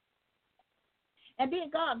 Lord. And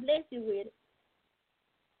then God bless you with it.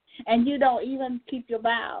 And you don't even keep your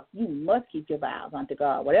vows. You must keep your vows unto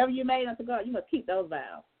God. Whatever you made unto God, you must keep those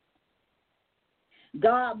vows.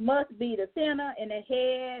 God must be the center and the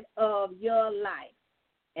head of your life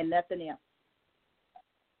and nothing else.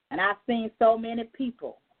 And I've seen so many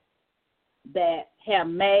people that have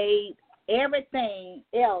made everything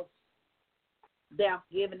else, they're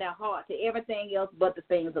giving their heart to everything else but the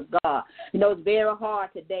things of God. You know, it's very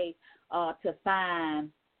hard today to find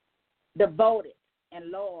devoted and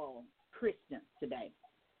loyal Christians today.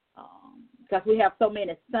 Because we have so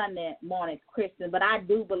many Sunday morning Christians, but I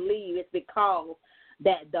do believe it's because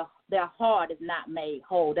that their heart is not made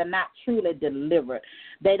whole. They're not truly delivered.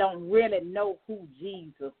 They don't really know who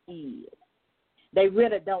Jesus is. They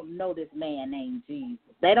really don't know this man named Jesus.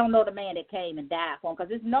 They don't know the man that came and died for them, because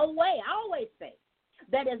there's no way, I always say,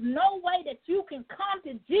 that there's no way that you can come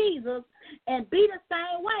to Jesus and be the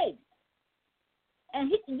same way.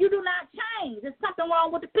 And you do not change. There's something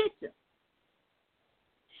wrong with the picture.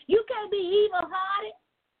 You can't be evil-hearted.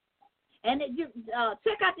 And if you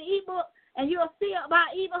check out the ebook, and you'll see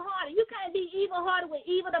about evil-hearted. You can't be evil-hearted with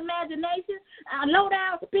evil imagination,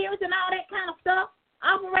 low-down spirits and all that kind of stuff,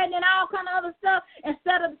 operating in all kind of other stuff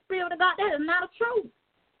instead of the Spirit of God. That is not a truth.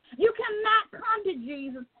 You cannot come to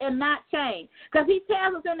Jesus and not change, because he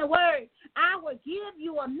tells us in the Word, I will give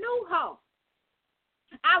you a new heart.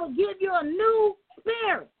 I will give you a new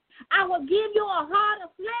spirit. I will give you a heart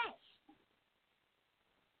of flesh.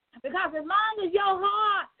 Because as long as your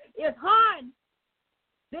heart is hardened,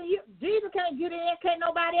 then Jesus can't get in, can't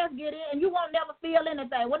nobody else get in, and you won't never feel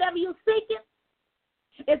anything. Whatever you're seeking,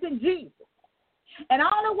 it's in Jesus. And the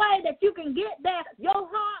only way that you can get there, your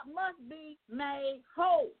heart must be made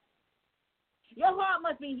whole. Your heart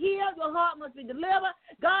must be healed. Your heart must be delivered.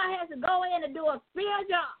 God has to go in and do a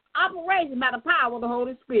spiritual operation by the power of the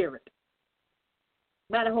Holy Spirit,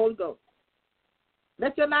 by the Holy Ghost.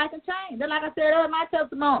 Let your life change. Just like I said earlier, my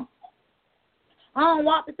testimony. I don't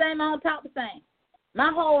walk the same, I don't talk the same. My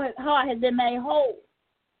whole heart has been made whole.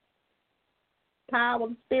 Power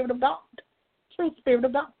of the Spirit of God. True Spirit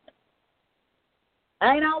of God.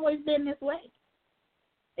 I ain't always been this way.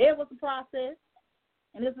 It was a process,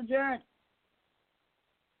 and it's a journey.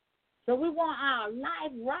 So we want our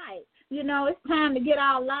life right. You know, it's time to get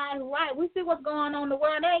our life right. We see what's going on in the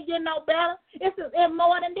world. It ain't getting no better. It's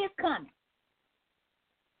more than this coming.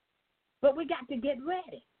 But we got to get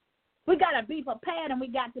ready. We got to be prepared, and we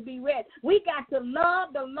got to be ready. We got to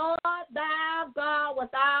love the Lord thy God with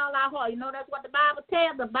all our heart. You know, that's what the Bible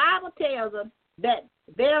tells. The Bible tells us that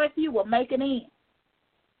very few will make it in.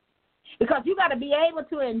 Because you got to be able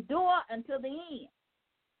to endure until the end.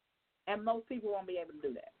 And most people won't be able to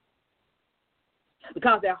do that.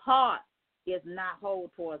 Because their heart is not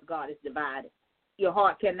whole towards God. It's divided. Your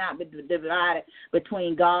heart cannot be divided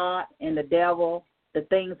between God and the devil, the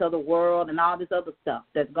things of the world, and all this other stuff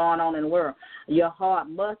that's going on in the world. Your heart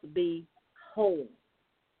must be whole.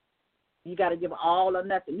 You got to give all or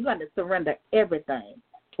nothing. You got to surrender everything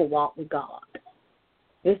to walk with God.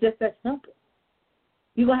 It's just that simple.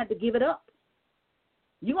 You're going to have to give it up.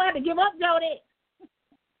 You're going to have to give up, Jody.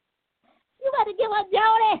 You got to give up,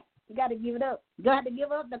 Jody. You got to give it up. You got to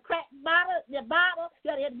give up the crack bottle, the bottle.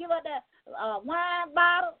 You got to give up that wine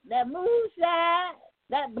bottle, that moonshine,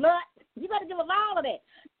 that blood. You got to give up all of that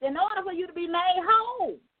in order for you to be made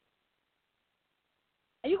whole.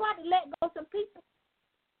 And you got to let go of some people.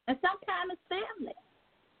 And sometimes it's family.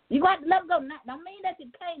 You got to let them go. Don't mean that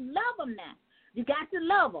you can't love them now. You got to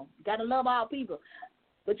love them. You got to love all people.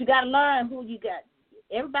 But you got to learn who you got.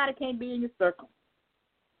 Everybody can't be in your circle.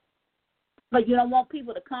 But you don't want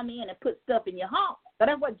people to come in and put stuff in your heart. So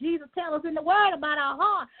that's what Jesus tells us in the Word about our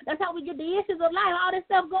heart. That's how we get the issues of life. All this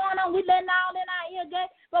stuff going on, we letting all in our ear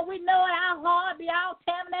gate, but we know it, our heart be all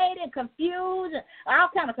contaminated and confused, all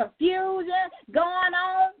kind of confusion going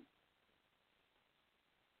on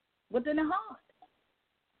within the heart.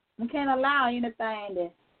 We can't allow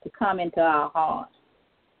anything to come into our heart.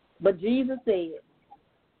 But Jesus said,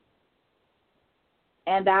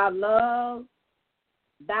 and thou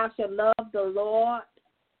shalt love the Lord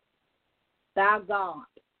thy God.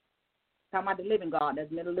 Talking about the living God,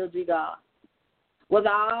 that's middle little G God. With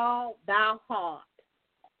all thy heart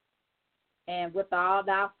and with all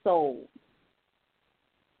thy soul,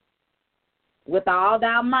 with all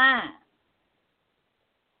thy mind,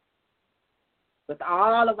 with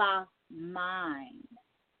all of our mind.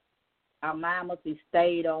 Our mind must be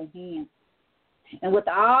stayed on him. And with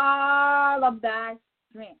all of thy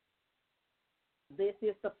strength. This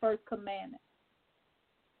is the first commandment.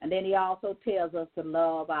 And then he also tells us to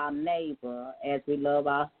love our neighbor as we love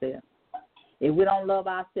ourselves. If we don't love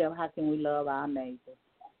ourselves, how can we love our neighbor?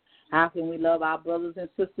 How can we love our brothers and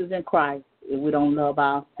sisters in Christ if we don't love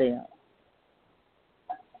ourselves?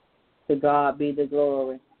 To God be the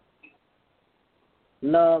glory.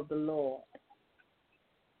 Love the Lord,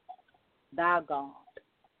 thy God,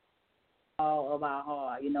 all of our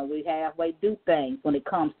heart. You know, we halfway do things when it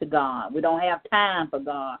comes to God. We don't have time for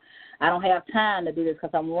God. I don't have time to do this because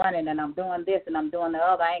I'm running and I'm doing this and I'm doing the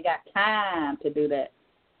other. I ain't got time to do that.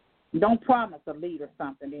 Don't promise a leader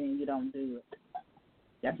something and you don't do it.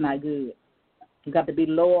 That's not good. You got to be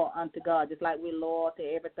loyal unto God, just like we're loyal to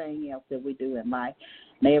everything else that we do in life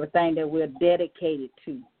and everything that we're dedicated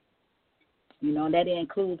to. You know, and that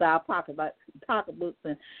includes our pocketbooks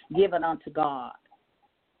and giving unto God,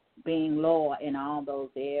 being loyal in all those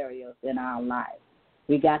areas in our life.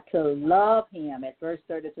 We got to love him, as verse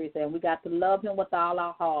 33 says, we got to love him with all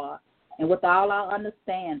our heart and with all our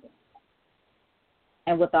understanding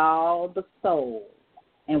and with all the soul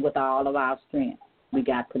and with all of our strength. We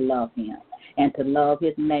got to love him and to love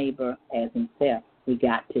his neighbor as himself. We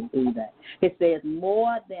got to do that. It says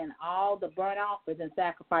more than all the burnt offerings and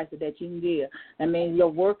sacrifices that you can give. I mean, your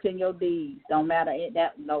work and your deeds don't matter.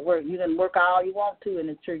 That no work. You can work all you want to in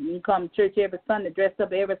the church. You can come to church every Sunday, dressed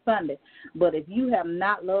up every Sunday. But if you have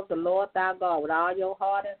not loved the Lord thy God with all your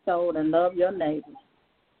heart and soul and love your neighbor,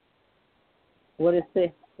 what it says,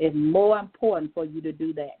 it's more important for you to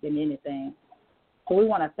do that than anything. So we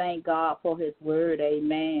want to thank God for his word.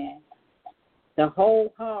 Amen. The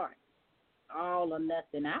whole heart. All or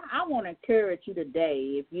nothing. I want to encourage you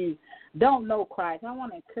today, if you don't know Christ, I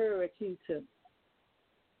want to encourage you to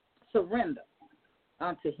surrender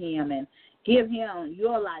unto him and give him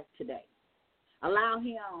your life today. Allow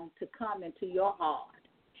him to come into your heart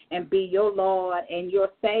and be your Lord and your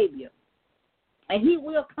Savior. And he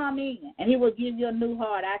will come in and he will give you a new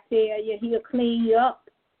heart. I tell you, he'll clean you up.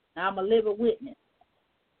 I'm a living witness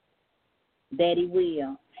that he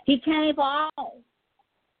will. He came for all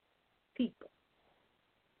people.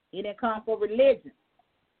 He didn't come for religion,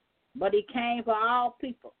 but he came for all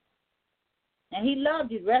people. And he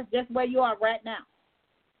loves you just where you are right now.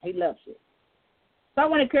 He loves you. So I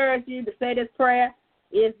want to encourage you to say this prayer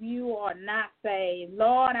if you are not saved.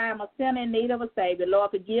 Lord, I am a sinner in need of a Savior.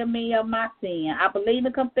 Lord, forgive me of my sin. I believe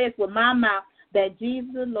and confess with my mouth that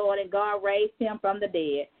Jesus is Lord and God raised him from the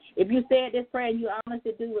dead. If you said this prayer and you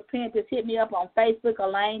honestly do repent, just hit me up on Facebook,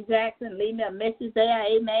 Elaine Jackson. Leave me a message there,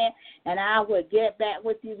 amen, and I will get back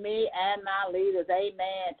with you, me and my leaders,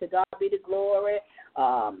 amen. To God be the glory.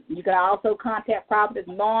 You can also contact Prophetess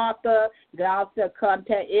Martha. You can also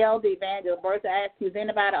contact Elder Evangelist Bertha. Ask you, is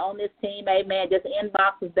anybody on this team, amen. Just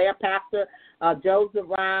inbox us there, Pastor Joseph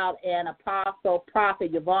Ryle and Apostle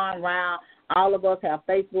Prophet Yvonne Ryle. All of us have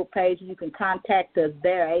Facebook pages. You can contact us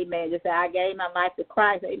there, amen. Just say, I gave my life to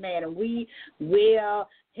Christ, amen. And we will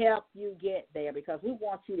help you get there because we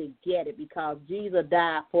want you to get it because Jesus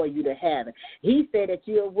died for you to have it. He said that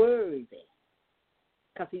you're worthy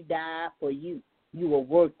because he died for you. You are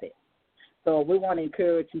worth it. So we want to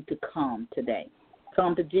encourage you to come today.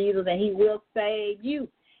 Come to Jesus and he will save you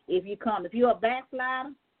if you come. If you're a backslider,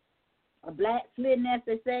 a backslidden, as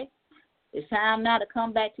they say, it's time now to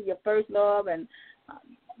come back to your first love and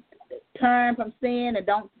turn from sin and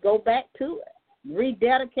don't go back to it.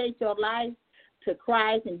 Rededicate your life to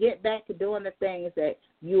Christ and get back to doing the things that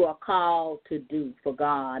you are called to do for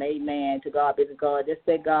God. Amen. To God be the God. Just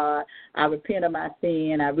say, God, I repent of my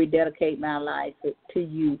sin. I rededicate my life to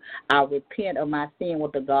you. I repent of my sin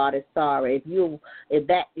with the God is sorry. If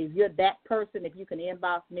you're that person, if you can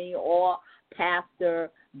inbox me or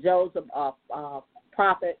Pastor Joseph,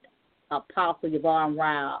 Prophet Apostle Yvonne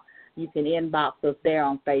Ryle, you can inbox us there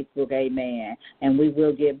on Facebook, amen, and we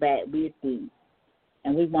will get back with you.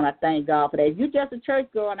 And we want to thank God for that. If you're just a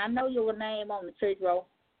church girl, and I know your name on the church roll,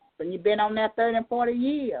 and you've been on there 30 and 40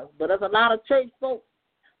 years, but there's a lot of church folks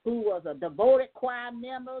who was a devoted choir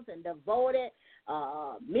members and devoted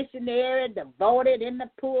missionary, devoted in the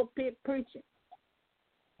pulpit preaching.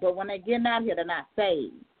 But when they get out here, they're not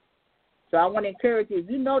saved. So I want to encourage you, if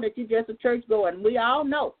you know that you're just a church goer, and we all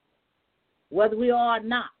know, whether we are or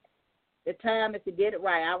not, the time is to get it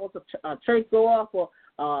right. I was a church goer for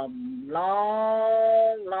long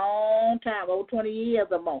time, over 20 years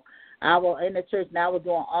or more. I was in the church, and I was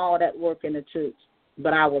doing all that work in the church,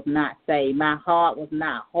 but I was not saved. My heart was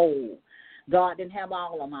not whole. God didn't have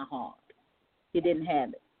all of my heart. He didn't have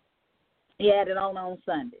it. He had it on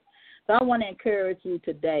Sunday. So I want to encourage you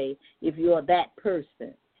today, if you're that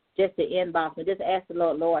person, just to inbox me. Just ask the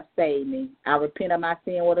Lord, Lord, save me. I repent of my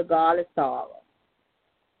sin with a godly sorrow.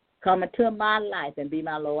 Come into my life and be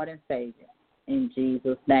my Lord and Savior. In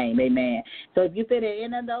Jesus' name, amen. So if you fit in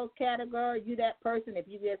any of those categories, you that person, if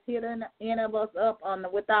you just hit any of us up on the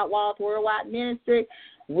Without Walls Worldwide Ministry,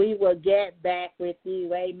 we will get back with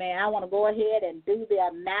you, amen. I want to go ahead and do the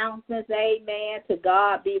announcements, amen. To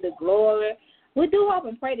God be the glory. We do hope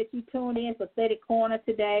and pray that you tune in for Steady Corner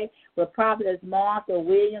today with Prophetess Martha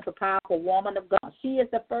Williams, a powerful woman of God. She is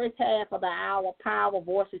the first half of the hour power.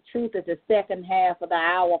 Voice of Truth is the second half of the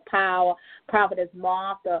hour power. Prophetess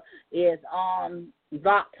Martha is on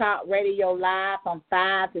Rock Talk Radio Live from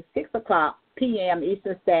 5 to 6 o'clock p.m.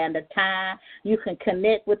 Eastern Standard Time. You can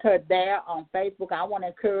connect with her there on Facebook. I want to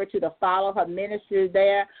encourage you to follow her ministry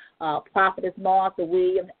there, Prophetess Martha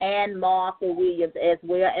Williams and Martha Williams as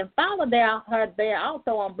well. And follow her there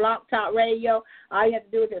also on Block Talk Radio. All you have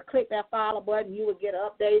to do is just click that follow button. You will get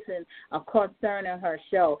updates and concerning her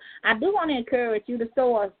show. I do want to encourage you to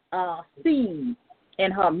sow a seed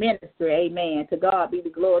in her ministry. Amen. To God be the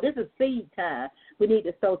glory. This is seed time. We need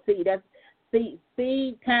to sow seed. That's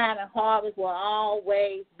seed time and harvest will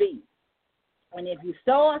always be. And if you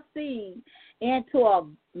sow a seed into a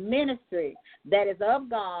ministry that is of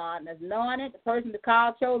God, that's anointed, the person to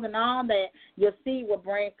call, chosen, all that, your seed will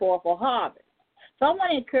bring forth a harvest. So I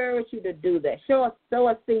want to encourage you to do that. Sow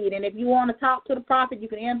a seed. And if you want to talk to the prophet, you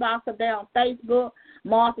can inbox her there on Facebook,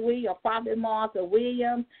 Martha Williams, or Prophet Martha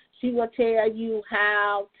Williams. She will tell you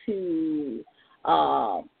how to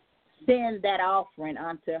send that offering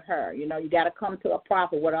unto her. You know, you got to come to a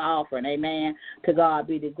prophet with an offering. Amen. To God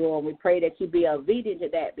be the glory. We pray that you be obedient to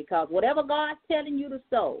that, because whatever God's telling you to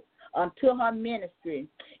sow unto her ministry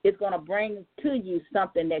is going to bring to you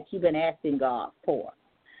something that you've been asking God for.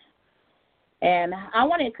 And I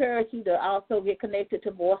want to encourage you to also get connected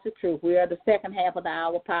to Voice of Truth. We are the second half of the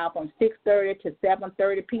hour power from 6:30 to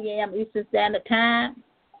 7:30 p.m. Eastern Standard Time.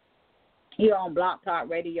 Here on Block Talk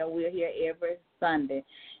Radio, we're here every Sunday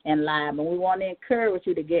and live, and we want to encourage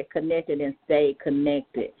you to get connected and stay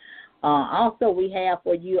connected. Also, we have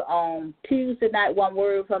for you on Tuesday night, One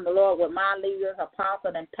Word from the Lord with my leaders,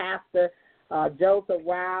 Apostle and Pastor Joseph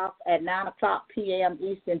Ralph at 9 o'clock p.m.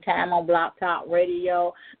 Eastern Time on Block Talk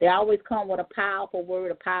Radio. They always come with a powerful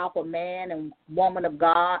word, a powerful man and woman of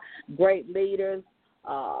God, great leaders,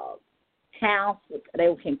 counsel.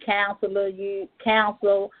 They can counsel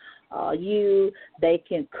you, they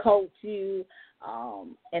can coach you,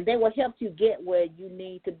 and they will help you get where you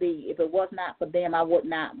need to be. If it was not for them, I would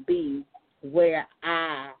not be where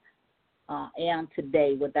I am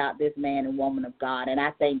today without this man and woman of God. And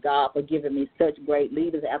I thank God for giving me such great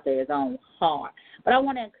leaders after his own heart. But I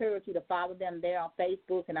want to encourage you to follow them there on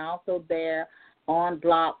Facebook and also there on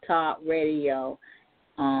Block Talk Radio.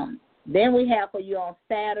 Then we have for you on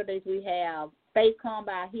Saturdays, we have Faith Come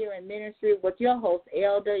by Hearing Ministry with your host,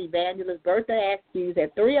 Elder Evangelist Bertha Askews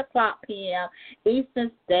at 3 o'clock p.m. Eastern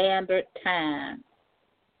Standard Time.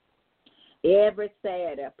 Every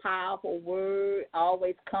Saturday, a powerful word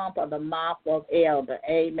always comes from the mouth of Elder.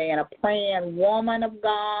 Amen. A praying woman of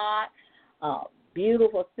God,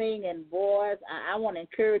 beautiful singing voice. I want to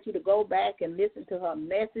encourage you to go back and listen to her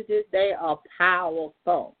messages. They are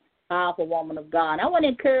powerful. Powerful woman of God. I want to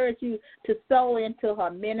encourage you to sow into her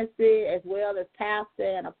ministry as well as pastor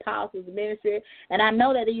and apostles ministry. And I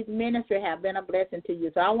know that these ministries have been a blessing to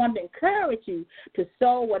you. So I want to encourage you to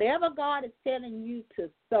sow whatever God is telling you to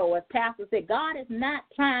sow. As Pastor said, God is not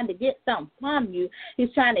trying to get something from you.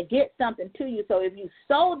 He's trying to get something to you. So if you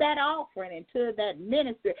sow that offering into that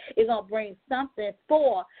ministry, it's going to bring something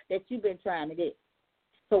for that you've been trying to get.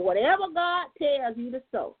 So whatever God tells you to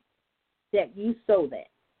sow, that you sow that.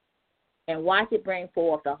 And watch it bring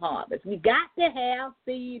forth the harvest. We got to have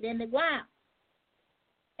seed in the ground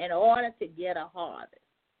in order to get a harvest.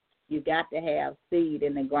 You got to have seed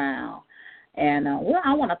in the ground. And I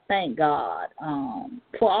want to thank God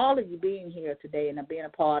for all of you being here today and being a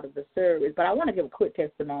part of the service. But I want to give a quick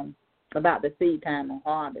testimony about the seed time and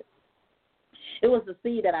harvest. It was the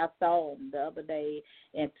seed that I sown the other day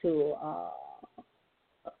into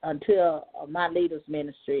my leaders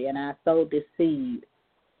ministry, and I sowed this seed.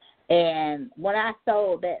 And when I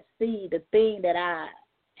sowed that seed, the thing that I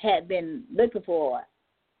had been looking for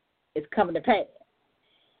is coming to pass.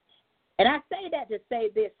 And I say that to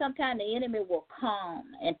say this. Sometimes the enemy will come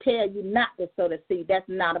and tell you not to sow the seed. That's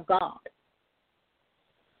not of God.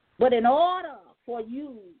 But in order for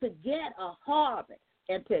you to get a harvest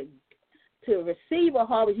and to receive a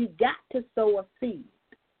harvest, you got to sow a seed.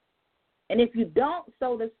 And if you don't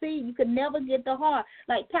sow the seed, you can never get the heart.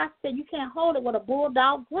 Like Pastor said, you can't hold it with a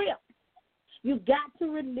bulldog grip. You got to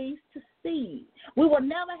release the seed. We will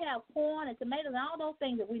never have corn and tomatoes and all those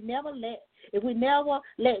things if we never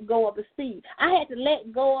let go of the seed. I had to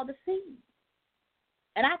let go of the seed.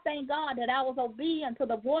 And I thank God that I was obedient to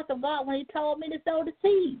the voice of God when he told me to sow the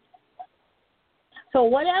seed. So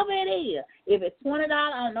whatever it is, if it's $20,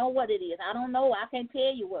 I don't know what it is. I don't know. I can't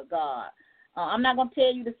tell you what God. I'm not going to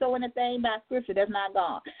tell you to sow anything by Scripture. That's not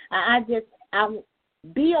God. I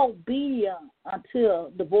be obedient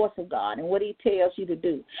unto the voice of God and what he tells you to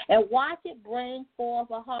do. And watch it bring forth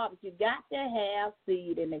a harvest. You got to have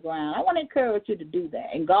seed in the ground. I want to encourage you to do that.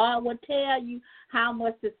 And God will tell you how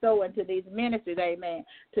much to sow into these ministries, amen.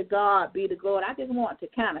 To God be the glory. I just want to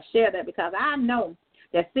kind of share that because I know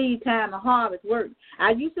that seed time and harvest work.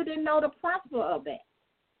 I used to didn't know the principle of that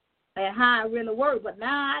and how it really worked, but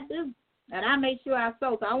now I do. And I make sure I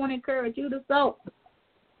sow. So I want to encourage you to sow.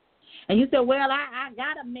 And you say, well, I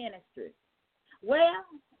got a ministry. Well,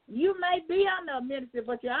 you may be under a ministry,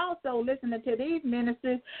 but you're also listening to these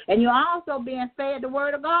ministries, and you're also being fed the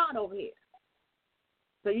word of God over here.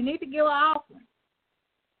 So you need to give an offering.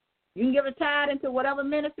 You can give a tithe into whatever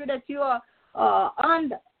ministry that you are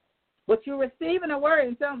under. But you're receiving a word.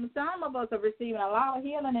 And some of us are receiving a lot of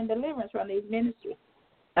healing and deliverance from these ministries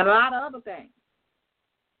and a lot of other things.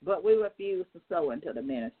 But we refuse to sow into the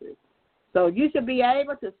ministry. So you should be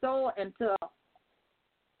able to sow into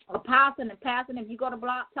apostle and pastor. If you go to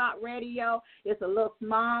Blog Talk Radio, it's a little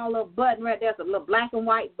small little button right there. It's a little black and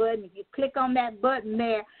white button. If you click on that button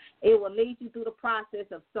there, it will lead you through the process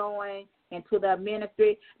of sowing into the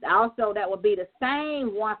ministry. Also, that will be the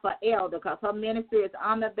same one for Elder because her ministry is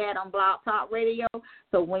under that on Blog Talk Radio.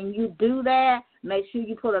 So when you do that, make sure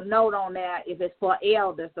you put a note on there if it's for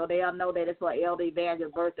Elder so they'll know that it's for Elder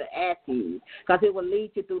Evangelist Bertha Askew because it will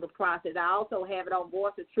lead you through the process. I also have it on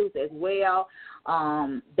Voice of Truth as well,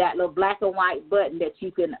 that little black and white button that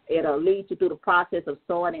it'll lead you through the process of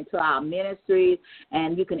sowing into our ministries,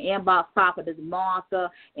 and you can inbox Prophetess Martha,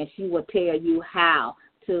 and she will tell you how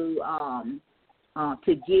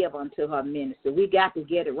to give unto her ministry. We got to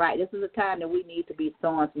get it right. This is a time that we need to be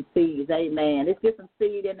sowing some seeds. Amen. Let's get some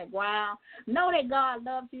seed in the ground. Know that God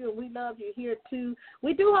loves you and we love you here too.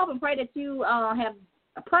 We do hope and pray that you have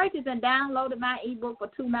purchased and downloaded my ebook for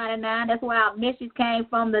 $2.99. That's where our message came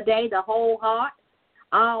from today, the whole heart,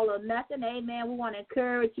 all or nothing. Amen. We want to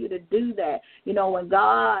encourage you to do that. You know, when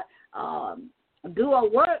God do a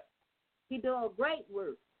work, he do a great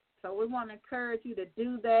work. So we want to encourage you to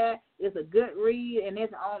do that. It's a good read, and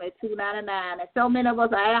it's only $2.99. And so many of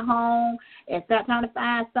us are at home and start trying to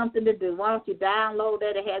find something to do. Why don't you download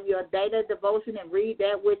that and have your daily devotion and read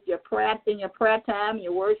that with your prayer in your prayer time,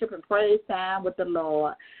 your worship and praise time with the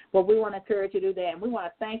Lord. But we want to encourage you to do that, and we want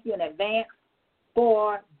to thank you in advance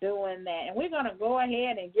for doing that. And we're going to go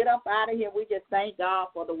ahead and get up out of here. We just thank God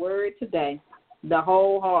for the word today, the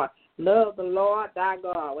whole heart. Love the Lord thy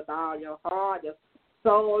God with all your heart, your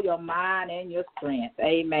soul, your mind, and your strength.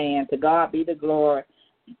 Amen. To God be the glory.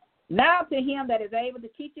 Now to him that is able to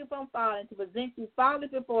keep you from falling, to present you faultless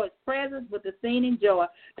before his presence with exceeding joy.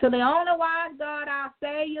 To the only wise God, our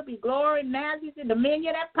Savior, be glory, majesty,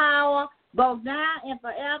 dominion, and power, both now and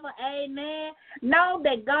forever. Amen. Know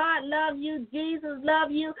that God loves you. Jesus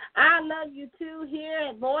loves you. I love you too here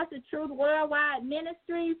at Voice of Truth Worldwide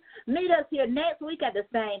Ministries. Meet us here next week at the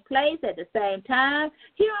same place, at the same time,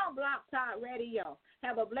 here on Blog Talk Radio.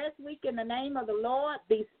 Have a blessed week in the name of the Lord.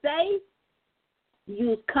 Be safe.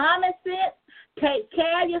 Use common sense. Take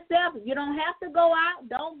care of yourself. If you don't have to go out,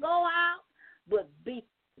 don't go out. But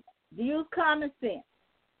use common sense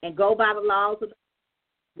and go by the laws of the Lord.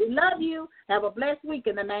 We love you. Have a blessed week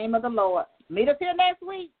in the name of the Lord. Meet us here next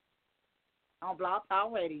week on Blog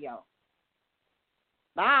Talk Radio.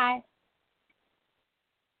 Bye.